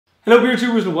Hello beer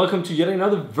tubers and welcome to yet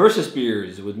another Versus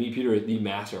Beers with me, Peter, the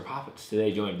master of Hoppets.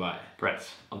 Today joined by Brett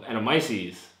of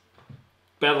Anomyces,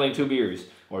 battling two beers,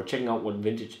 or checking out what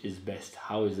vintage is best.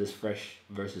 How is this fresh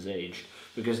versus aged?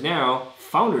 Because now,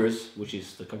 Founders, which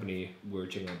is the company we're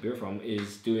checking out beer from,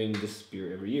 is doing this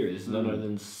beer every year. This is none other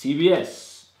than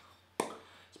CBS.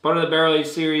 It's part of the Barrel Age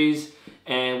series,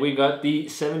 and we got the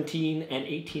 17 and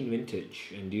 18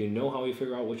 vintage. And do you know how we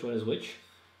figure out which one is which?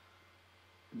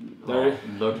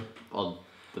 look on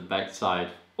the back side.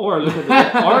 Or look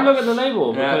at the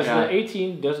label, because the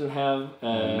 18 doesn't have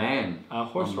a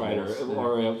horse rider,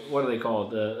 or what are they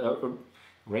called? A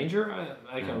ranger?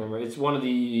 I can't remember. It's one of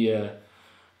the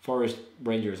forest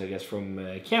rangers, I guess, from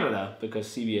Canada, because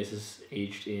CBS is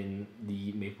aged in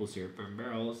the maple syrup bourbon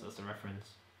barrels. That's the reference.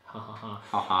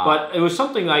 But it was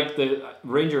something like the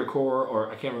Ranger Core,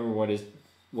 or I can't remember what it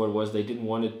was. They didn't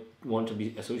want to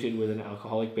be associated with an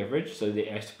alcoholic beverage, so they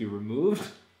asked to be removed.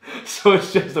 So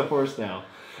it's just a horse now.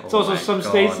 It's also some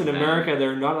states in America,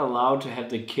 they're not allowed to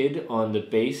have the kid on the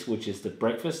base, which is the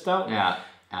breakfast stout. Yeah.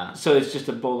 So it's just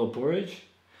a bowl of porridge.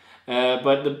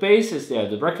 But the base is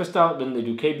the breakfast stout. Then they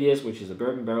do KBS, which is a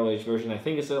bourbon barrel aged version. I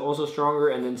think it's also stronger.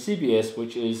 And then CBS,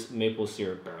 which is maple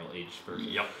syrup barrel aged version.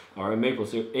 Yep. Or a maple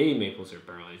syrup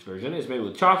barrel aged version. It's made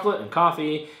with chocolate and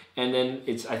coffee. And then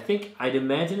I'd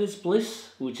imagine it's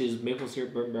Bliss, which is maple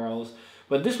syrup bourbon barrels.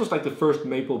 But this was like the first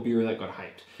maple beer that got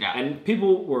hyped. Yeah. And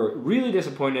people were really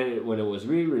disappointed when it was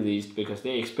re-released because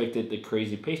they expected the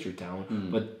crazy pastry town.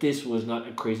 But this was not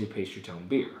a crazy pastry town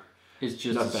beer. It's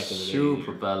just a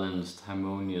super balanced,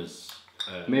 harmonious,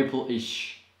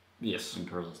 maple-ish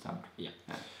Imperial Stout. Yeah.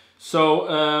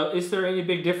 So, is there any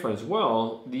big difference?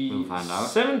 Well, the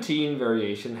 17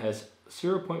 variation has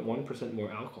 0.1%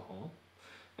 more alcohol.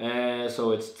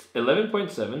 So it's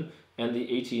 11.7, and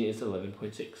the 18 is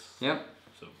 11.6. Yep.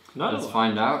 So let's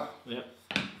find out. Yep.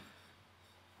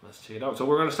 Let's check it out. So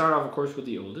we're going to start off, of course, with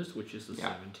the oldest, which is the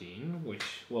 17, which,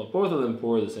 well, both of them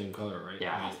pour the same color, right?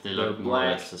 Yeah, I mean, they look more or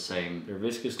less the same. They're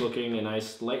viscous looking, a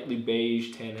nice, slightly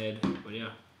beige tan head, but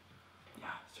yeah. Yeah.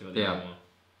 Let's check out the other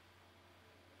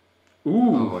one.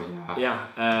 Ooh. Oh,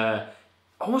 yeah. Yeah.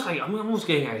 I'm almost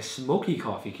getting a smoky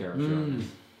coffee character.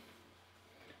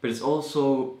 But it's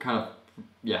also kind of,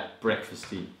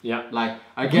 breakfasty. Yeah. Like,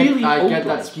 I get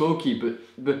that smoky, but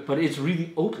it's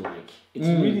really oat-like. It's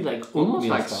really like oatmeal almost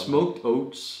like style. smoked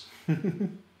oats.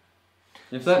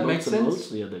 If that makes sense. Oats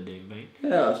the other day, mate.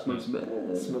 Yeah, I smoked some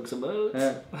oats. Smoke some oats.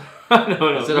 Yeah.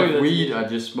 no, instead of weed, I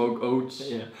just smoke oats.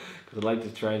 Yeah, because I like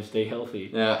to try and stay healthy.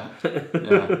 Yeah.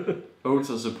 Oats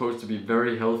are supposed to be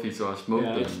very healthy, so I smoke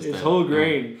them instead. It's whole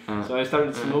grain, so I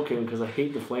started smoking because I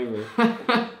hate the flavor.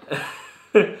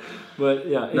 But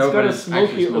yeah, it's got a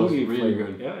smoky, oaty flavor.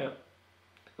 Good. Yeah.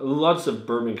 Lots of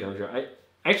bourbon character.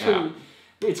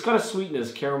 It's got a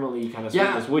sweetness, caramelly kind of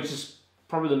sweetness, which is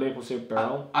probably the maple syrup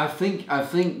barrel. I think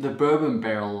the bourbon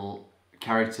barrel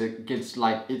character gets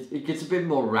like it gets a bit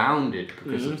more rounded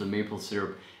because of the maple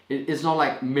syrup. It's not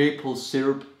like maple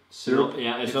syrup. No,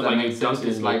 yeah, it's not like a dunked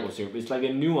in maple syrup. It's like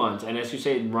a nuance, and as you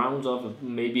say, it rounds off of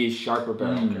maybe a sharper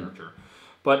barrel character.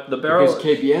 But the barrel because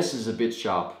KBS is a bit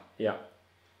sharp. Yeah,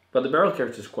 but the barrel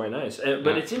character is quite nice.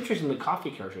 But it's interesting. The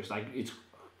coffee character is like it's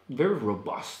very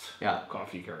robust. Yeah,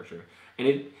 coffee character, and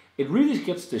it really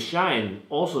gets to shine.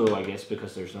 Also, I guess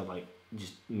because there's not like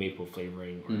just maple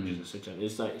flavoring or just a sit on.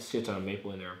 It's like it sits on a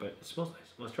maple in there, but it smells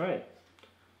nice. Let's try it.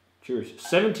 Cheers.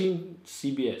 17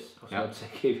 CBS. I was about to say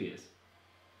KBS.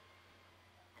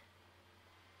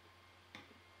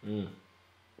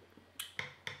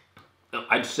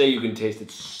 I'd say you can taste it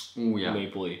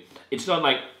mapley. It's not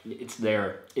like it's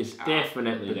there. It's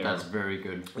definitely there. That's very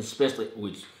good. Especially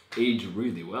which aged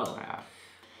really well. Yeah.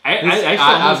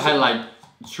 I've had like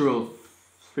 2 or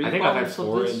 3. I think I've had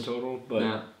 4 in total,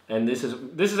 but and this is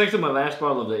actually my last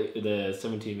bottle of the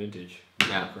 17 vintage.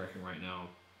 Yeah, I'm cracking right now.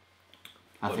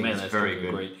 I think it's very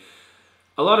good. Great.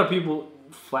 A lot of people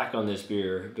flack on this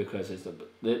beer because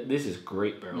this is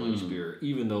great barrel aged beer,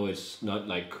 even though it's not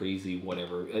like crazy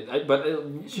whatever. But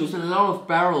it's just a lot of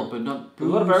barrel, but not booze.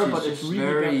 A lot of barrel, but it's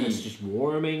really it's just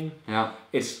warming. Yeah,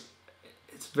 it's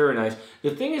very nice.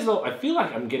 The thing is though, I feel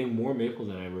like I'm getting more maple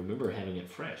than I remember having it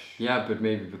fresh. Yeah, but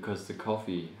maybe because the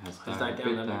coffee has died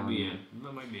down. That might be it.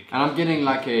 That might be it. And I'm getting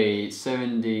like a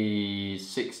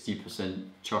 70-60%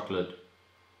 chocolate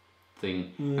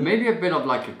thing, and maybe a bit of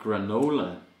like a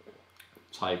granola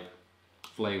type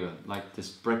flavor, like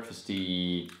this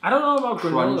breakfasty. I don't know about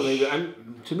granola. Maybe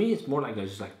to me it's more like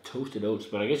just like toasted oats,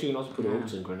 but I guess you can also put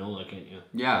oats in granola, can't you?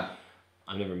 Yeah,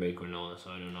 I've never made granola,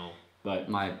 so I don't know. But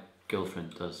my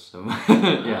girlfriend does, so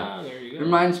yeah. There you go. It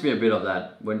reminds me a bit of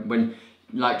that when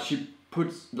like she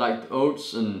puts like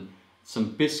oats and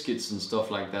some biscuits and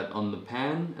stuff like that on the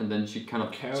pan, and then she kind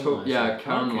of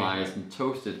caramelized and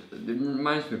toasted. It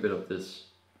reminds me a bit of this.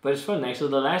 But it's fun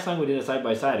actually. The last time we did a side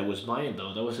by side, it was mine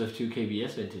though. That was with 2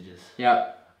 KBS vintages.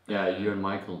 Yeah, you and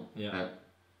Michael. Yeah.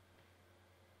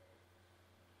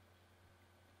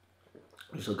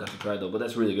 We still got to try though, but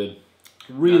that's really good.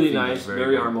 Really nice,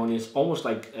 very harmonious. Almost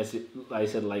like I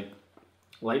said, like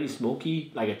lightly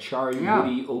smoky, like a charry,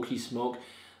 woody, oaky smoke.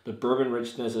 The bourbon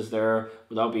richness is there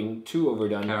without being too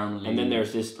overdone. Caramelly. And then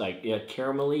there's this like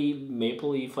caramelly,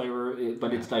 mapley flavor,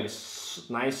 but it's like a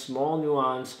nice small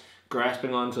nuance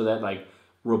grasping onto that like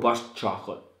robust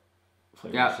chocolate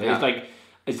flavor. Yeah, so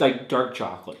it's like dark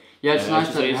chocolate. Yeah, it's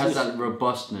nice that it has that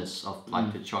robustness of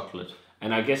like the chocolate.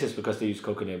 And I guess it's because they use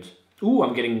cocoa nibs. Ooh,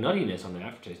 I'm getting nuttiness on the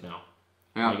aftertaste now.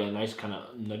 Yeah. Like a nice kind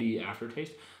of nutty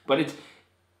aftertaste. But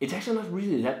it's actually not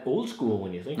really that old school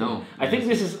when you think of it. I think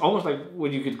this is almost like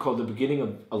what you could call the beginning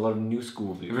of a lot of new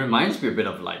school beer. It reminds me a bit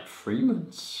of like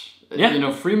Freeman's. Yeah. You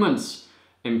know, Freeman's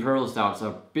Imperial Stouts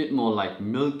are a bit more like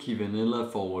milky vanilla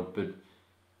forward, but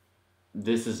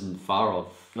this isn't far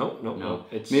off. No.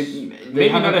 It's maybe they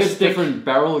have a bit different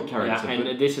barrel character. Yeah,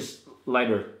 and this is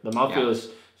lighter. The mouthfeel is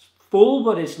full,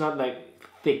 but it's not like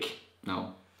thick.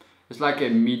 No. It's like a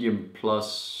medium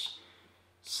plus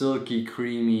silky,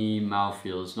 creamy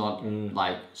mouthfeel. It's not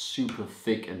like super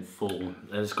thick and full.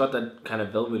 And it's got that kind of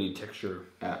velvety texture.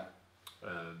 Yeah.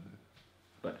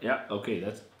 But yeah, okay,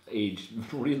 that's aged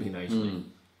really nicely.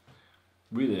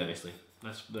 Really nicely.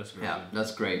 That's very good.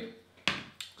 That's great.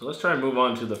 So let's try and move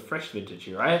on to the fresh vintage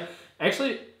here. I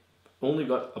actually only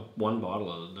got one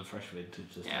bottle of the fresh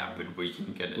vintage this time. But we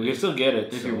can get it. We can still get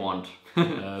it if you want.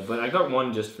 but I got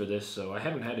one just for this, so I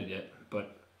haven't had it yet.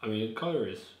 But I mean, the color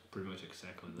is pretty much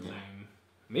exactly the same.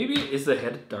 Maybe is the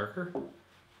head darker?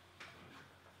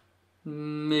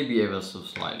 Maybe ever so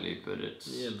slightly, but it's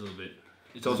a little bit.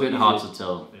 It's also a bit hard to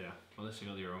tell. Yeah. Well, let's see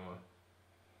the aroma.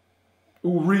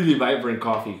 Ooh, really vibrant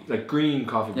coffee, like green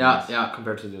coffee beans. Yeah.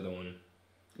 Compared to the other one.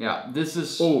 Yeah, this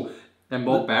is and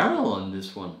more barrel on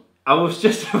this one. I was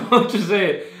just about to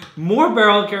say it. More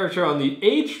barrel character on the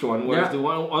aged one, whereas the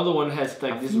other one has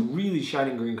like this really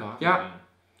shining green coffee. Yeah.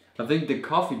 I think the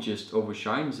coffee just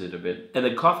overshines it a bit. And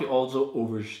the coffee also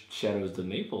overshadows the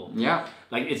maple. Yeah.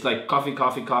 Like it's like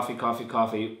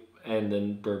coffee, and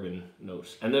then bourbon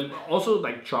notes. And then also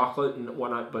like chocolate and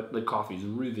whatnot, but the coffee is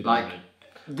really dominant.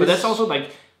 But that's also like,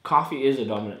 coffee is a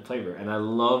dominant flavor. And I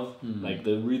love like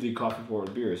the really coffee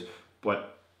forward beers.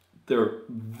 But they're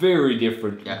very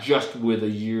different just with a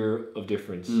year of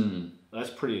difference. That's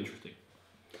pretty interesting.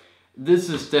 This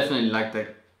is definitely like the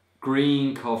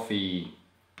green coffee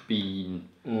bean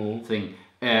thing.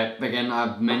 Again,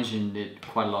 I've mentioned it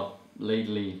quite a lot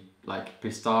lately, like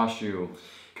pistachio.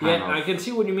 I can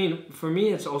see what you mean. For me,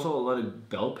 it's also a lot of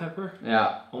bell pepper.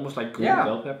 Yeah. Almost like green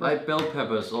bell pepper. Like bell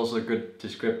pepper is also a good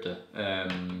descriptor.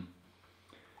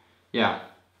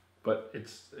 But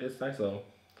it's nice though.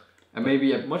 And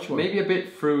maybe a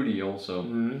bit fruity also.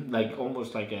 Like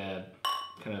almost like a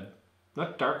kind of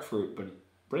not dark fruit, but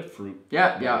breadfruit.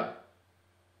 Yeah.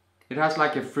 It has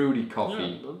like a fruity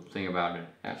coffee thing about it.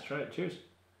 Yeah. Let's try it. Cheers.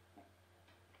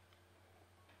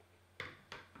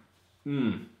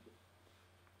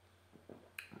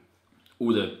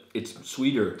 Ooh, it's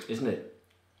sweeter, isn't it?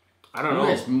 I don't know.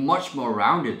 It's much more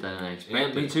rounded than I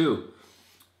expected. Yeah, me too.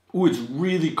 Ooh, it's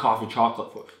really coffee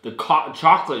chocolate. The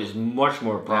chocolate is much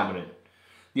more prominent.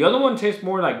 The other one tastes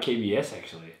more like KBS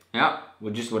actually. Yeah.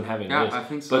 With just when having this. I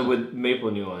think so. But with maple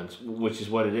nuance, which is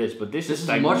what it is. But this is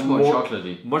like much more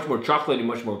chocolatey. Much more chocolatey,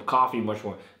 much more coffee, much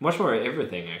more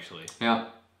everything actually. Yeah.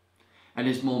 And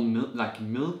it's more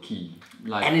milky,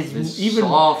 like and it's even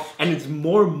soft, and it's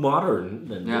more modern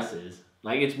than this is.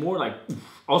 Like it's more like.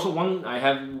 Also, one I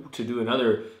have to do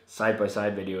another side by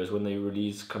side video is when they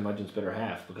release Curmudgeon's Better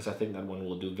Half, because I think that one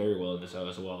will do very well in this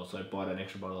as well. So I bought an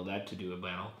extra bottle of that to do a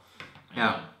battle.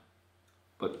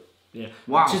 But yeah,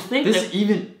 wow. Just think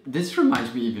this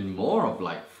reminds me even more of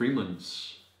like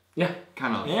Freeman's. Yeah,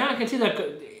 kind of. Yeah, I can see that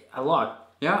a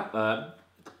lot. Yeah.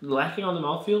 Lacking on the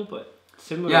mouthfeel, but.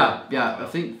 Similar. Yeah. I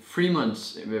think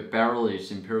Freeman's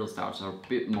barrel-aged Imperial Stouts are a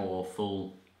bit more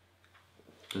full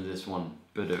than this one,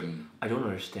 but I don't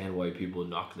understand why people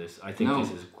knock this. I think this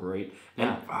is great,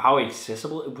 and how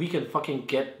accessible. We can fucking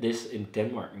get this in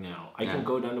Denmark now. I can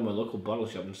go down to my local bottle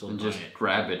shop and still buy just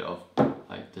grab it off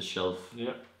like the shelf.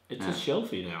 Yeah, it's a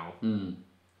shelfie now.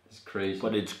 It's crazy,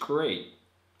 but it's great.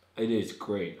 It is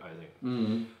great. I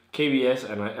think KBS,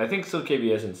 and I think still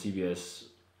KBS and CBS,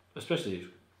 especially.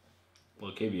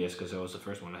 Well, KBS, because that was the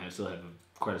first one I had, still have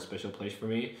quite a special place for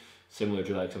me. Similar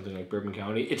to like something like Bourbon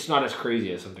County. It's not as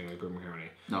crazy as something like Bourbon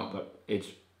County. No. But it's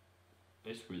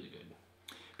It's really good.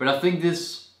 But I think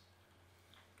this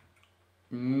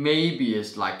maybe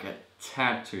is like a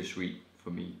tad too sweet for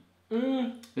me.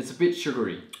 It's a bit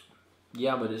sugary.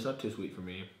 Yeah, but it's not too sweet for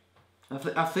me. I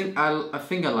think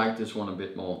I like this one a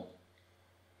bit more.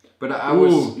 But I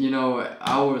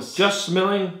was just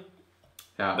smelling.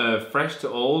 Yeah. Fresh to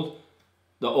old.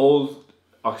 The old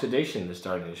oxidation is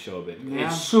starting to show a bit. Yeah.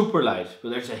 It's super light, but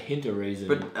there's a hint of raisin.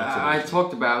 But I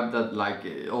talked about that like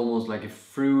almost like a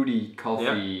fruity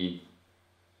coffee.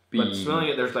 Yeah. But smelling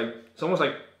it, there's like it's almost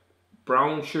like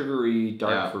brown sugary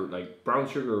dark fruit, like brown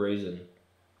sugar raisin.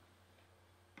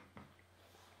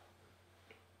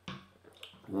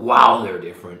 Wow, they're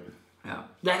different. Yeah.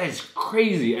 That is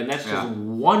crazy, and that's just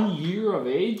 1 year of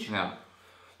age. Yeah.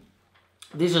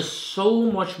 This is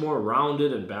so much more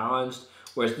rounded and balanced,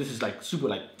 whereas this is like super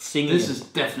like singing. This is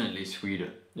definitely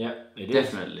sweeter. Yeah, it is.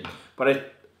 Definitely.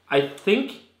 But I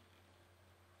think.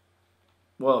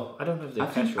 Well, I don't know if they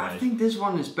catch I think this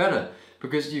one is better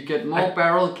because you get more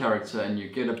barrel character and you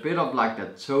get a bit of like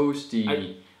that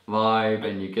toasty vibe,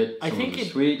 and you get some of the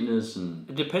sweetness and.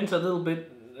 It depends a little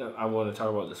bit. I want to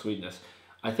talk about the sweetness.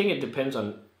 I think it depends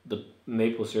on the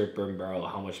maple syrup bourbon barrel,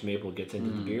 how much maple gets into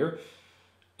the beer.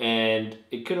 And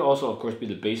it could also, of course, be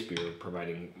the base beer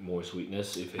providing more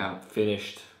sweetness if it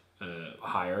finished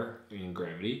higher in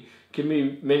gravity. Can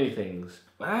be many things.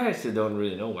 But I actually don't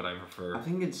really know what I prefer.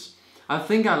 I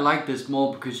think I like this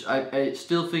more because I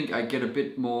still think I get a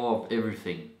bit more of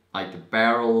everything. Like the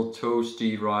barrel,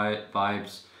 toasty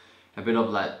vibes, a bit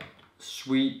of that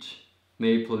sweet,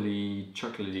 mapley,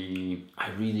 chocolatey. I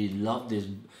really love this.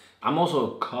 I'm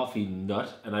also a coffee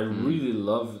nut, and I really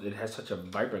love it. Has such a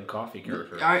vibrant coffee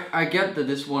character. I get that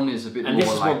this one is a bit more like... And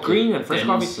this is more green and fresh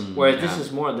coffee, whereas this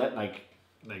is more that like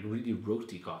really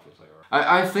roasty coffee flavor.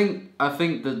 I think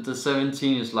that the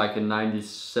 17 is like a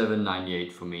 97,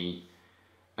 98 for me.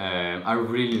 I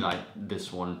really like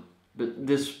this one. But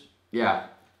this,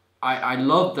 I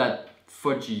love that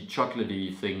fudgy,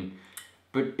 chocolatey thing.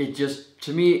 But it just,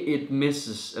 to me, it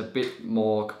misses a bit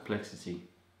more complexity.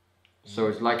 So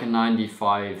it's like a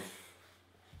 95,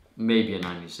 maybe a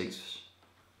 96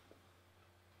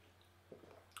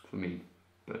 for me.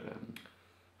 But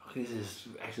this is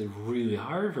actually really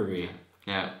hard for me.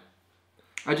 Yeah.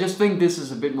 I just think this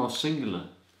is a bit more singular.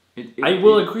 I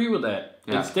will agree with that.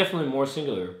 Yeah. It's definitely more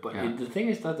singular. But the thing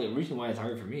is that the reason why it's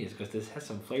hard for me is because this has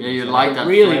some flavors. Yeah, you like that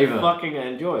really flavor. Fucking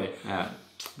enjoy. Yeah.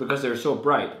 Because they're so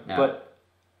bright. Yeah. But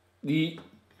the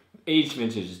aged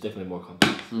vintage is definitely more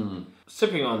complex.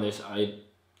 Sipping on this, I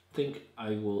think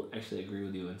I will actually agree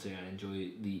with you and say I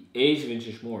enjoy the aged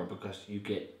vintage more because you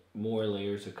get more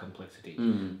layers of complexity.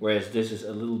 Whereas this is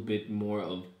a little bit more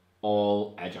of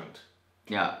all adjunct.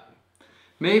 Yeah.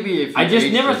 Maybe if I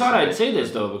just never thought I'd say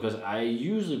this though, because I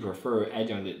usually prefer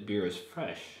adjuncted beer as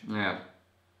fresh. Yeah.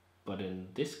 But in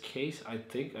this case, I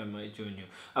think I might join you.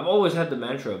 I've always had the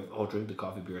mantra of drink the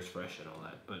coffee beer as fresh and all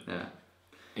that, but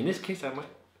in this case, I might.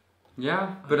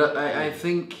 Yeah, but I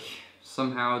think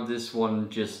somehow this one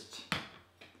just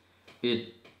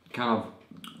it kind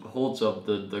of holds up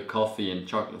the coffee and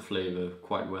chocolate flavor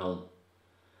quite well.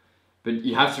 But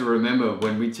you have to remember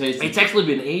when we tasted... It's actually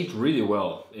been aged really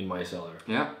well in my cellar.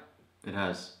 Yeah, it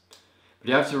has. But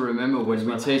you have to remember when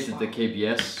we tasted the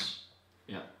KBS,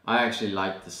 I actually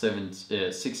liked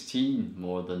the 16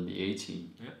 more than the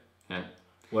 18. Yeah.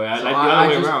 Well, I like the other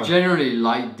way around. I just generally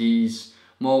like these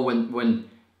more when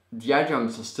the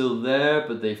adjuncts are still there,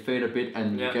 but they fade a bit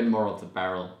and you get more of the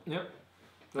barrel. Yeah.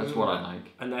 That's what I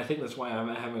like. And I think that's why I'm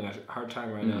having a hard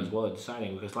time right now as well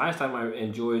deciding, because last time I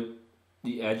enjoyed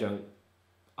the adjunct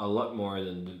a lot more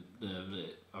than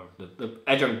the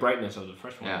adjunct brightness of the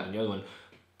fresh one than the other one.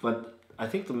 But I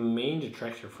think the main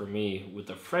detractor for me with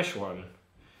the fresh one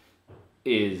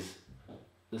is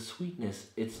the sweetness.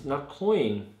 It's not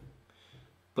cloying,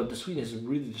 but the sweetness is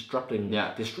really disrupting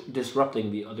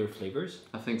the other flavors.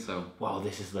 I think so. Wow,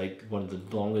 this is like one of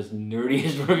the longest,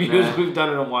 nerdiest reviews we've done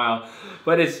in a while.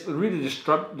 But it's really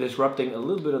disrupting a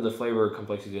little bit of the flavor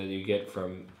complexity that you get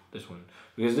from this one.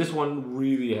 Because this one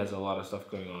really has a lot of stuff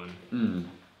going on.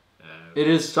 It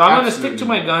is. So I'm going to stick to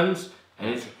my guns.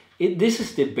 And this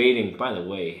is debating, by the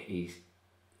way, he's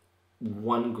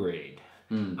one grade.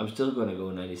 I'm still going to go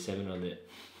 97 on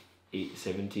the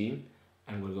 17.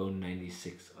 I'm going to go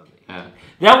 96 on the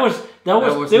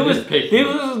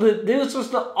 18. This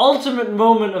was the ultimate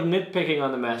moment of nitpicking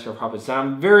on the Master of Hoppets. And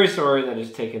I'm very sorry that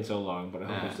it's taken so long, but I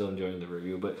hope you're still enjoying the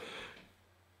review. But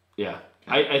yeah.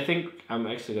 I think I'm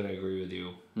actually going to agree with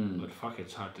you, but fuck,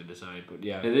 it's hard to decide. But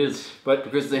yeah, it is. But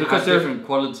because they have different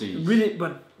qualities. Really,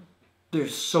 but they're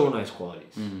so nice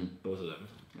qualities, both of them.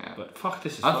 Yeah. But fuck,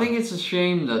 this is. I think it's a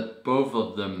shame that both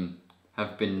of them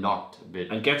have been knocked a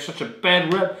bit. And get such a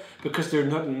bad rep because they're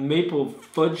not Maple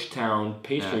Fudge Town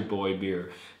pastry boy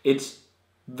beer. It's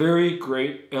very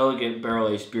great, elegant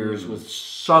barrel-aged beers with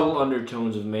subtle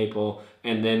undertones of maple,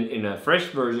 and then in a fresh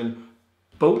version,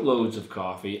 boatloads of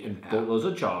coffee and boatloads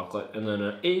of chocolate, and then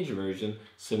an aged version,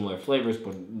 similar flavors,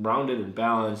 but rounded and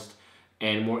balanced,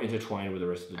 and more intertwined with the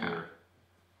rest of the beer.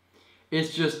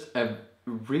 It's just a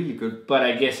really good... But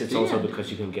I guess it's also because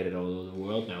you can get it all over the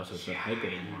world now, so it's not hype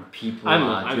anymore. People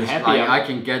I'm just happy like, I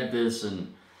can get this,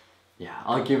 and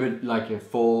I'll give it like a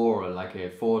 4 or like a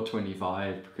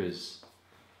 4.25 because...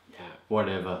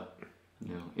 whatever,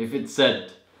 if it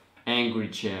said Angry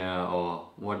Chair or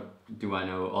what do I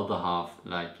know, other half,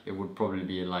 like it would probably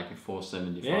be like a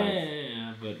 4.75.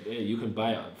 Yeah, but you can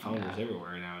buy founders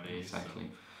everywhere nowadays. Exactly.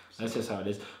 So that's just how it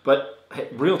is. But hey,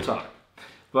 real talk.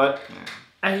 But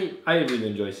I really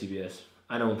enjoy CBS.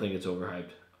 I don't think it's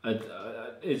overhyped.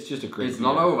 It's just a great. It's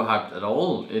not overhyped at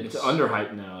all. It's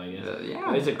underhyped now, I guess.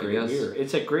 It's a great beer.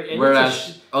 It's a great.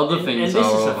 Whereas other things are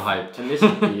overhyped. And this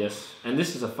is and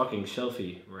this is a fucking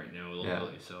shelfie right now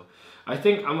locally. So I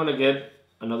think I'm gonna get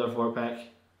another 4-pack,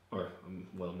 or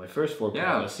my first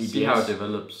 4-pack of CBS. See how it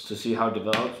develops. To see how it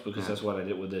develops, because that's what I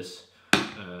did with this.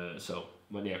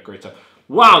 But great stuff.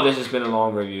 Wow, this has been a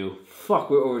long review. Fuck,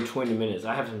 we're over 20 minutes.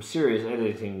 I have some serious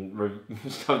editing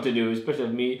stuff to do, especially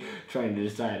me trying to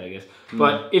decide, I guess.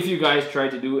 But if you guys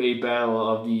tried to do a battle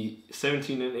of the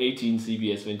 17 and 18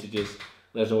 CBS vintages,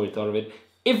 let us know what you thought of it.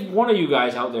 If one of you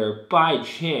guys out there, by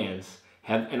chance,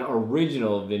 have an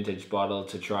original vintage bottle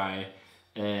to try,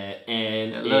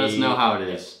 and let us know how it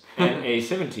is. And a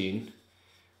 17,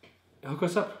 hook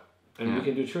us up. And we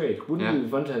can do trade. Wouldn't it be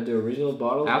fun to have the original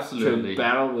bottle? Absolutely. To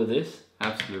battle with this?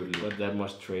 Absolutely. But that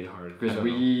must trade hard. Because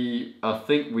I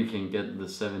think we can get the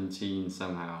 17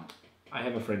 somehow. I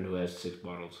have a friend who has 6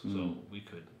 bottles, so we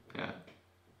could.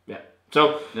 Yeah.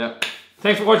 So,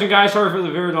 thanks for watching, guys. Sorry for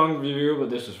the very long review, but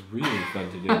this was really fun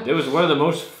to do. It was one of the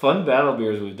most fun battle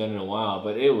beers we've done in a while,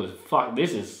 but it was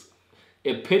this is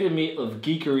epitome of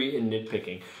geekery and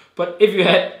nitpicking. But if you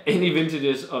had any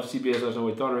vintages of CBS, let us know what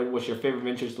you thought of it. What's your favorite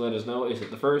vintage? Let us know. Is it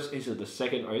the first? Is it the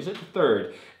second? Or is it the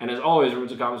third? And as always,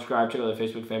 remember to comment, subscribe, check out the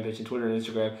Facebook fan page and Twitter and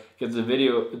Instagram. Give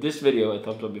this video a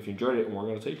thumbs up if you enjoyed it. And we're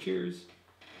going to say cheers.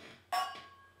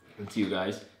 And see you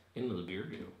guys in another beer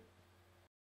review.